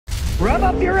Rev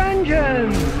up your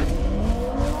engine!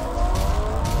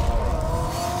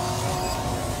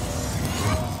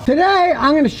 Today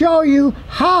I'm going to show you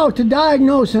how to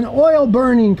diagnose an oil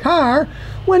burning car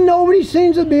when nobody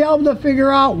seems to be able to figure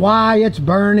out why it's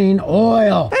burning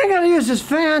oil. I'm going to use this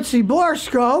fancy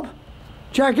borescope.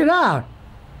 Check it out.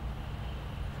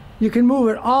 You can move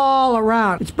it all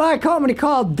around. It's by a company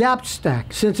called Depth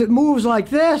Stick. Since it moves like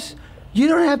this, you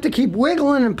don't have to keep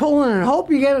wiggling and pulling and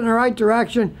hope you get it in the right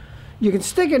direction. You can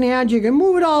stick it in the end, you can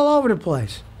move it all over the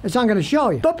place. As I'm going to show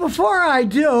you. But before I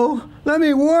do, let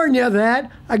me warn you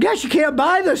that I guess you can't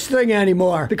buy this thing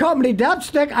anymore. The company Depth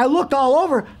Stick, I looked all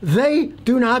over, they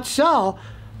do not sell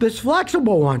this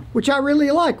flexible one, which I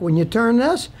really like. When you turn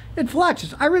this, it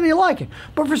flexes. I really like it.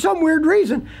 But for some weird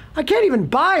reason, I can't even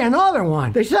buy another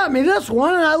one. They sent me this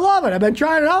one and I love it. I've been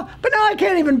trying it out, but now I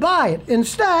can't even buy it.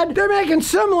 Instead, they're making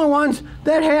similar ones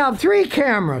that have 3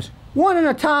 cameras, one on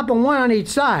the top and one on each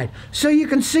side, so you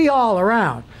can see all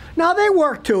around. Now they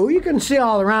work too, you can see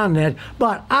all around it,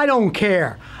 but I don't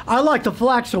care. I like the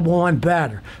flexible one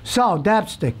better. So,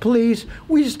 Depth Stick, please,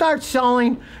 will you start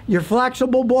selling your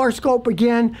flexible borescope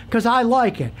again? Because I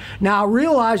like it. Now,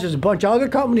 realize there's a bunch of other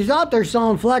companies out there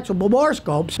selling flexible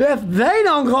borescopes. If they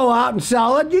don't go out and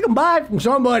sell it, you can buy it from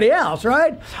somebody else,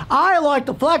 right? I like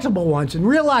the flexible ones, and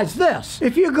realize this.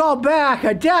 If you go back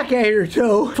a decade or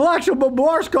two, flexible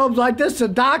borescopes like this the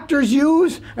doctors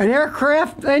use and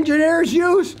aircraft engineers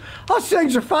use, those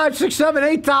things are $5,000,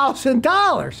 $6,000, $7,000,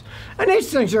 $8,000. And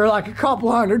these things are like a couple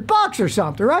 $100 or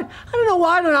something, right? I don't know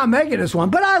why they're not making this one,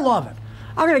 but I love it.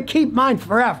 I'm going to keep mine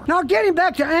forever. Now, getting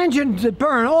back to engines that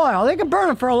burn oil, they can burn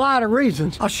them for a lot of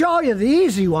reasons. I'll show you the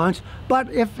easy ones,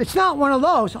 but if it's not one of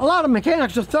those, a lot of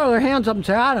mechanics will throw their hands up and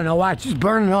say, I don't know why, it's just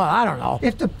burning oil, I don't know.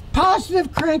 If the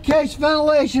positive crankcase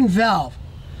ventilation valve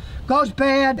goes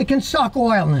bad, it can suck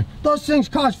oil in. Those things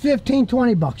cost $15,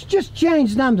 $20. Just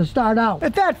change them to start out.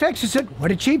 If that fixes it,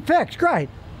 what a cheap fix, great.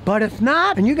 But if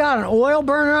not, and you got an oil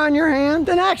burner on your hand,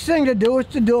 the next thing to do is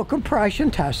to do a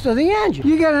compression test of the engine.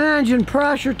 You get an engine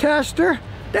pressure tester,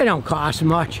 they don't cost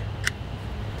much.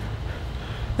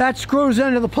 That screws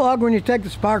into the plug when you take the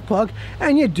spark plug,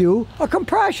 and you do a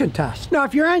compression test. Now,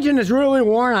 if your engine is really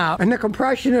worn out and the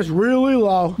compression is really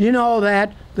low, you know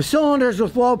that the cylinders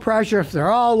with low pressure, if they're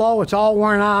all low, it's all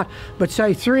worn out. But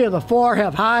say 3 of the 4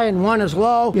 have high and 1 is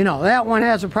low, you know, that one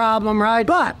has a problem, right?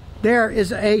 But there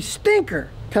is a stinker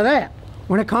to that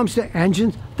when it comes to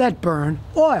engines that burn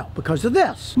oil because of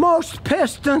this. Most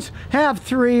pistons have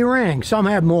 3 rings. Some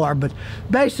have more, but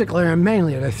basically and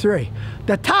mainly they're 3.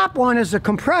 The top one is the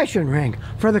compression ring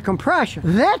for the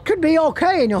compression. That could be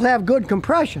okay and you'll have good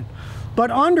compression. But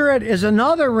under it is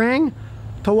another ring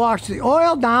to wash the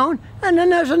oil down, and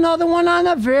then there's another one on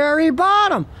the very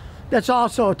bottom. That's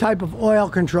also a type of oil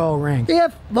control ring.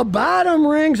 If the bottom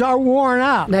rings are worn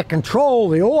out that control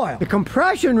the oil, the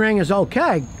compression ring is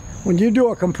okay. When you do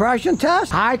a compression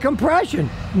test, high compression,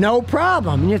 no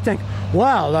problem. And you think,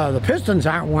 well, the pistons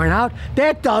aren't worn out.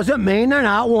 That doesn't mean they're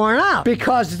not worn out,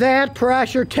 because that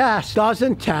pressure test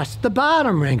doesn't test the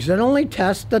bottom rings. It only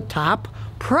tests the top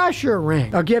pressure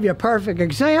ring. I'll give you a perfect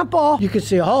example. You can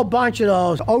see a whole bunch of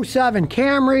those 07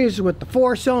 Camrys with the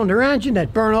 4-cylinder engine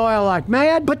that burn oil like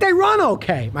mad, but they run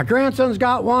okay. My grandson's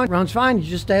got one, runs fine. He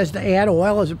just has to add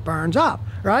oil as it burns up,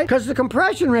 right? Because the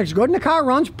compression ring's good and the car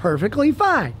runs perfectly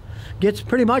fine. Gets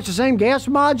pretty much the same gas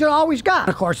mileage it always got.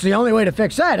 Of course, the only way to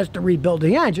fix that is to rebuild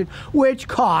the engine, which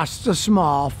costs a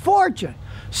small fortune.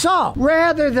 So,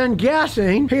 rather than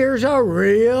guessing, here's a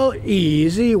real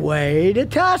easy way to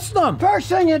test them. First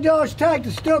thing you do is take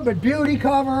the stupid beauty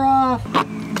cover off.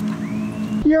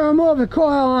 You remove the coil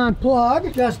on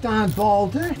plug, just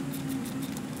unbolt it.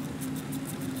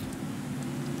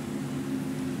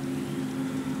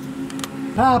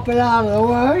 Pop it out of the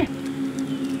way.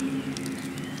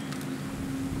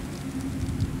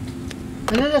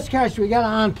 And in this case, we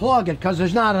gotta unplug it because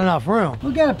there's not enough room.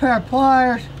 We'll get a pair of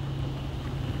pliers.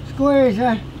 Squeeze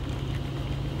it,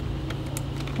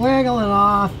 wiggle it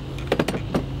off,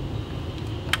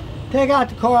 take out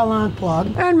the coil on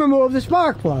plug, and remove the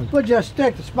spark plug. We'll just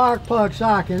stick the spark plug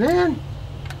socket in,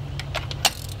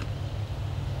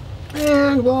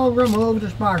 and we'll remove the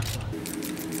spark plug.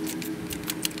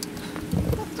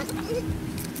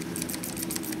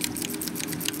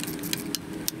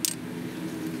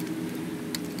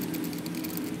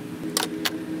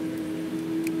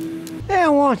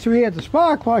 And once we get the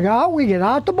spark plug out, we get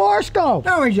out the borescope.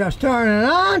 Then we just turn it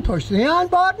on, push the on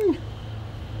button.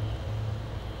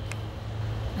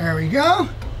 There we go.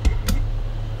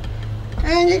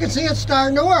 And you can see it's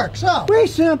starting to work. So we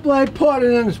simply put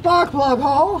it in the spark plug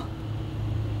hole.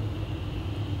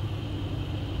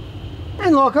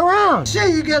 and look around.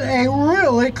 See, you get a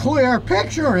really clear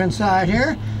picture inside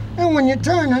here. And when you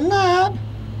turn the knob,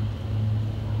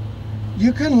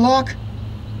 you can look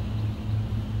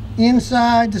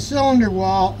inside the cylinder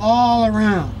wall all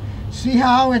around. See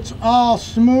how it's all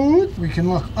smooth? We can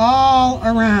look all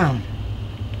around.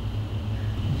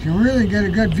 You can really get a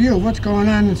good view of what's going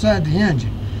on inside the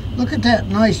engine. Look at that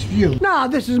nice view. Now,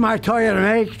 this is my Toyota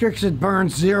Matrix. It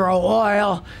burns 0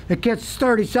 oil. It gets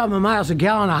 37 miles a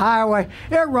gallon on the highway.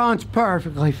 It runs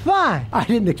perfectly fine. I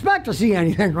didn't expect to see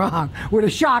anything wrong. Would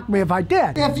have shocked me if I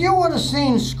did. If you would have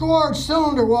seen scored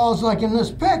cylinder walls like in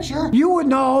this picture, you would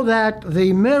know that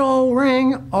the middle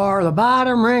ring or the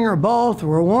bottom ring or both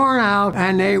were worn out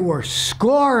and they were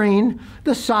scoring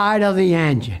the side of the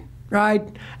engine. Right?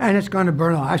 And it's going to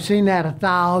burn off. I've seen that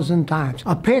 1,000 times.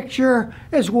 A picture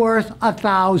is worth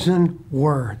 1,000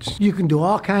 words. You can do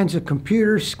all kinds of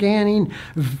computer scanning,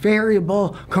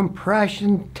 variable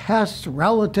compression tests,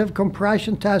 relative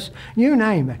compression tests, you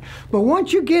name it. But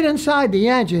once you get inside the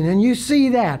engine and you see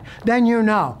that, then you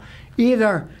know.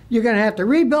 Either you're going to have to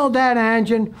rebuild that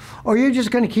engine, or you're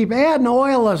just going to keep adding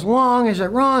oil as long as it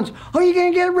runs, or you're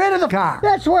going to get rid of the car.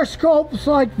 That's where scopes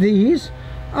like these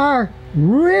are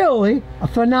really a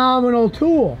phenomenal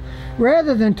tool.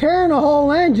 Rather than tearing the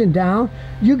whole engine down,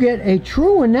 you get a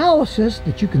true analysis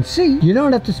that you can see. You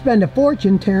don't have to spend a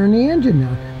fortune tearing the engine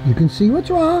down. You can see what's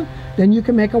wrong, then you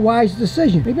can make a wise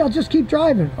decision. Maybe I'll just keep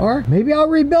driving, or maybe I'll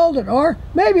rebuild it, or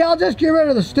maybe I'll just get rid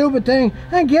of the stupid thing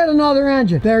and get another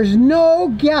engine. There's no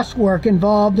guesswork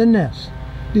involved in this.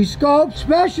 These scopes,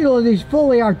 especially these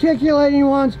fully articulating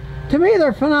ones, to me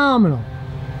they're phenomenal.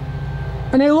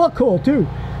 And they look cool too.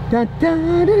 Da,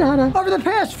 da, da, da. Over the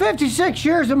past 56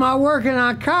 years of my working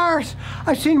on cars,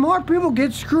 I've seen more people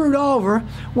get screwed over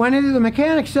when either the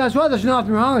mechanic says, well, there's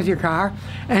nothing wrong with your car,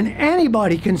 and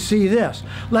anybody can see this.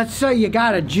 Let's say you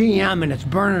got a GM and it's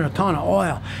burning a ton of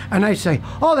oil, and they say,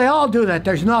 oh, they all do that,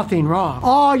 there's nothing wrong.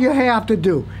 All you have to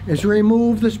do is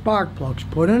remove the spark plugs,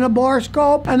 put in a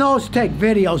borescope, and those take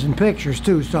videos and pictures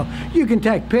too, so you can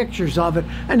take pictures of it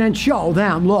and then show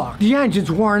them, look, the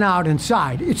engine's worn out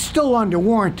inside, it's still under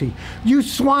warranty. You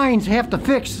swines have to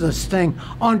fix this thing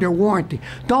under warranty.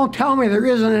 Don't tell me there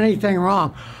isn't anything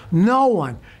wrong. No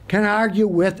one can argue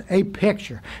with a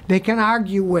picture. They can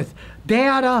argue with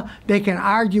data. They can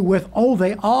argue with, oh,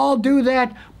 they all do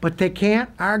that, but they can't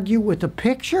argue with a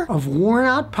picture of worn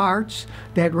out parts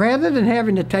that rather than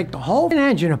having to take the whole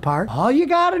engine apart, all you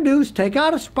got to do is take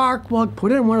out a spark plug,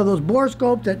 put in one of those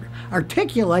borescopes that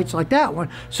articulates like that one,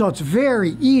 so it's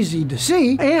very easy to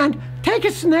see, and take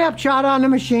a snapshot on the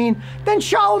machine, then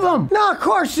show them. Now, of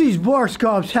course, these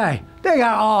borescopes, hey, they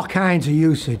got all kinds of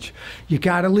usage. You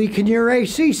got a leak in your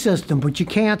AC system, but you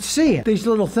can't see it. These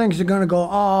little things are going to go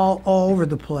all over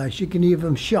the place. You can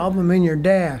even shove them in your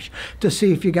dash to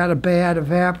see if you got a bad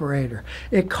evaporator.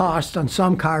 It costs on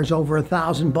some cars over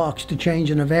 $1,000 to change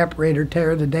an evaporator,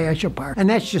 tear the dash apart. And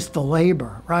that's just the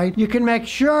labor, right? You can make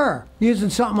sure,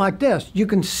 using something like this, you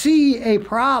can see a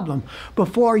problem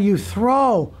before you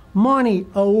throw money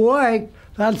away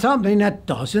on something that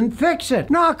doesn't fix it.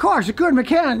 Now, of course, a good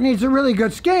mechanic needs a really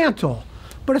good scan tool.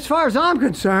 But as far as I'm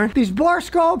concerned, these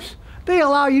borescopes, they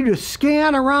allow you to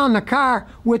scan around the car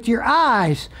with your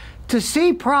eyes to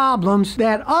see problems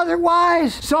that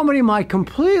otherwise somebody might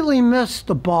completely miss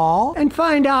the ball and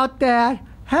find out that,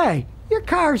 hey, your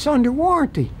car's under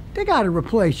warranty. They got to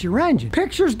replace your engine.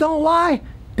 Pictures don't lie.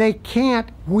 They can't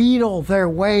wheedle their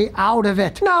way out of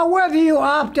it. Now, whether you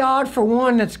opt out for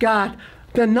one that's got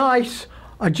the nice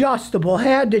adjustable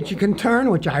head that you can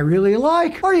turn, which I really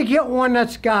like, or you get one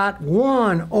that's got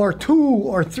 1 or 2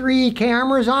 or 3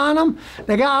 cameras on them.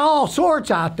 They got all sorts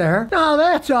out there. Now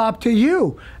that's up to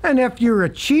you. And if you're a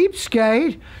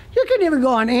cheapskate, you can even go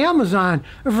on Amazon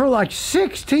for like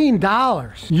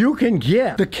 $16. You can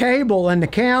get the cable and the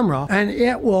camera, and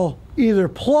it will either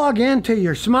plug into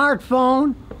your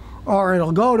smartphone or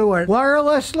it'll go to it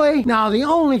wirelessly. Now, the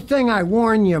only thing I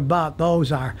warn you about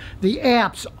those are the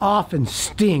apps often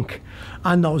stink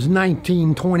on those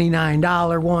 $19,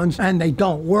 $29 ones, and they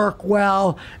don't work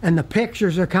well, and the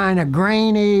pictures are kind of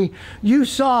grainy. You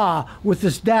saw with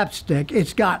this depth stick,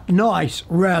 it's got nice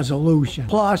resolution.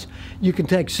 Plus, you can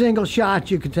take single shots,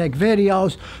 you can take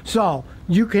videos, so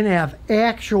you can have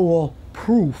actual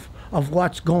proof of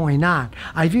what's going on.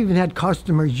 I've even had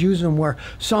customers use them where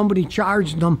somebody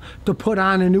charged them to put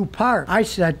on a new part. I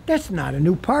said, that's not a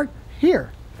new part,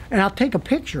 here. And I'll take a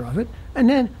picture of it, and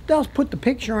then they'll put the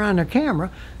picture on their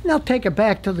camera, and they'll take it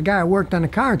back to the guy who worked on the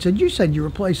car and said, you said you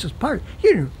replaced this part.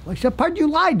 You didn't replace that part, you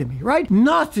lied to me, right?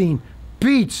 Nothing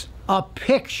beats a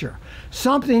picture,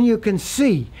 something you can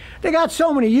see. They got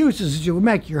so many uses you would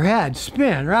make your head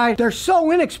spin, right? They're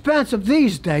so inexpensive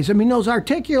these days. I mean, those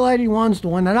articulating ones, the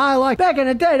one that I like, back in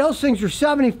the day, those things were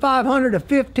 $7,500 to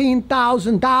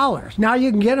 $15,000. Now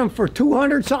you can get them for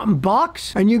 200 something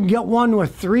bucks, and you can get one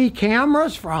with 3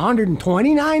 cameras for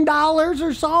 $129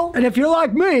 or so. And if you're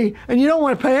like me and you don't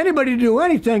want to pay anybody to do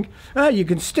anything, you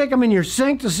can stick them in your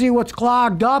sink to see what's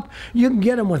clogged up. You can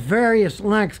get them with various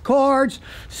length cords,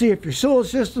 see if your sewer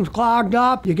system's clogged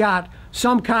up, you got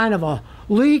some kind of a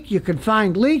leak, you can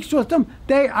find leaks with them.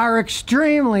 They are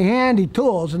extremely handy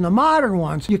tools, and the modern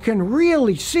ones, you can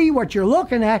really see what you're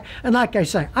looking at. And like I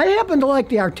say, I happen to like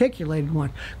the articulated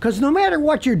one, because no matter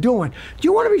what you're doing, do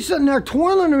you want to be sitting there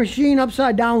twirling the machine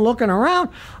upside down looking around,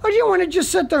 or do you want to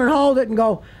just sit there and hold it and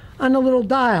go on the little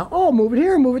dial? Oh, move it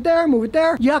here, move it there, move it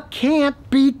there. You can't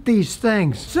beat these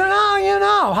things. So now you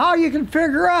know how you can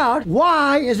figure out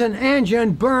why is an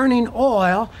engine burning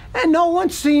oil, and no one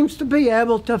seems to be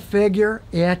able to figure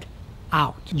it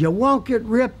out. You won't get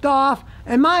ripped off,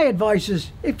 and my advice is,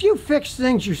 if you fix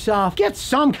things yourself, get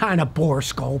some kind of bore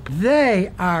scope.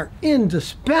 They are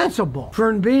indispensable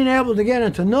for being able to get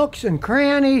into nooks and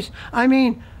crannies. I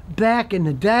mean, back in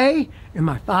the day, in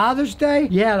my father's day,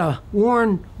 you had a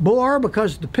worn bore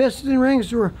because the piston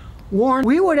rings were worn.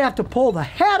 We would have to pull the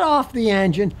head off the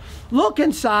engine, look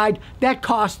inside. That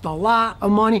cost a lot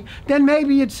of money. Then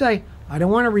maybe you'd say, I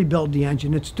don't want to rebuild the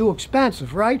engine, it's too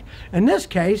expensive, right? In this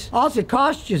case, all it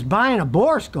costs you is buying a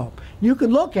bore scope. You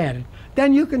can look at it,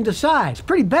 then you can decide. It's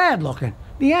pretty bad looking.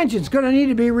 The engine's going to need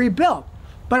to be rebuilt.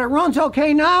 But it runs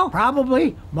okay now?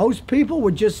 Probably. Most people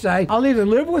would just say, I'll either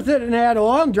live with it and add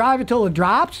oil and drive it till it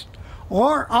drops,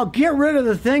 or I'll get rid of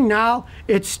the thing now.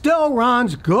 It still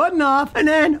runs good enough, and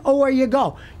then away you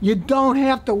go. You don't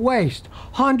have to waste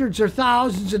hundreds or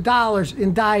thousands of dollars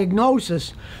in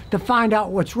diagnosis to find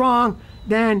out what's wrong.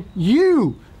 Then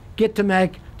you get to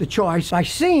make the choice by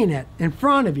seeing it in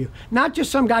front of you, not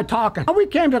just some guy talking. We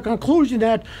came to the conclusion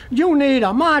that you need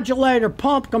a modulator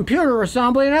pump computer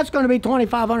assembly, and that's going to be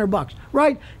 2,500 bucks,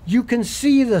 right? You can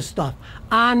see the stuff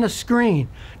on the screen.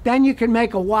 Then you can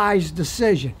make a wise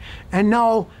decision and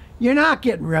know you're not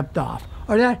getting ripped off.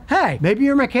 Or that, hey, maybe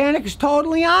your mechanic is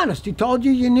totally honest. He told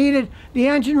you needed the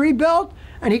engine rebuilt,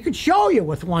 and he could show you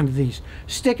with one of these.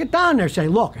 Stick it down there, say,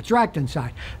 look, it's wrecked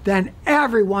inside. Then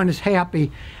everyone is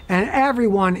happy and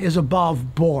everyone is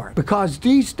above board. Because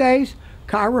these days,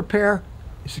 car repair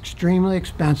is extremely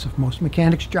expensive. Most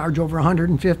mechanics charge over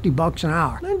 150 bucks an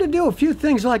hour. And to do a few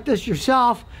things like this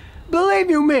yourself, believe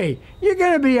you me, you're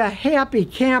gonna be a happy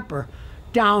camper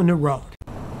down the road.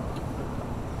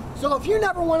 So if you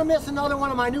never want to miss another one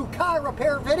of my new car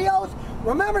repair videos,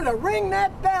 remember to ring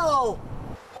that bell.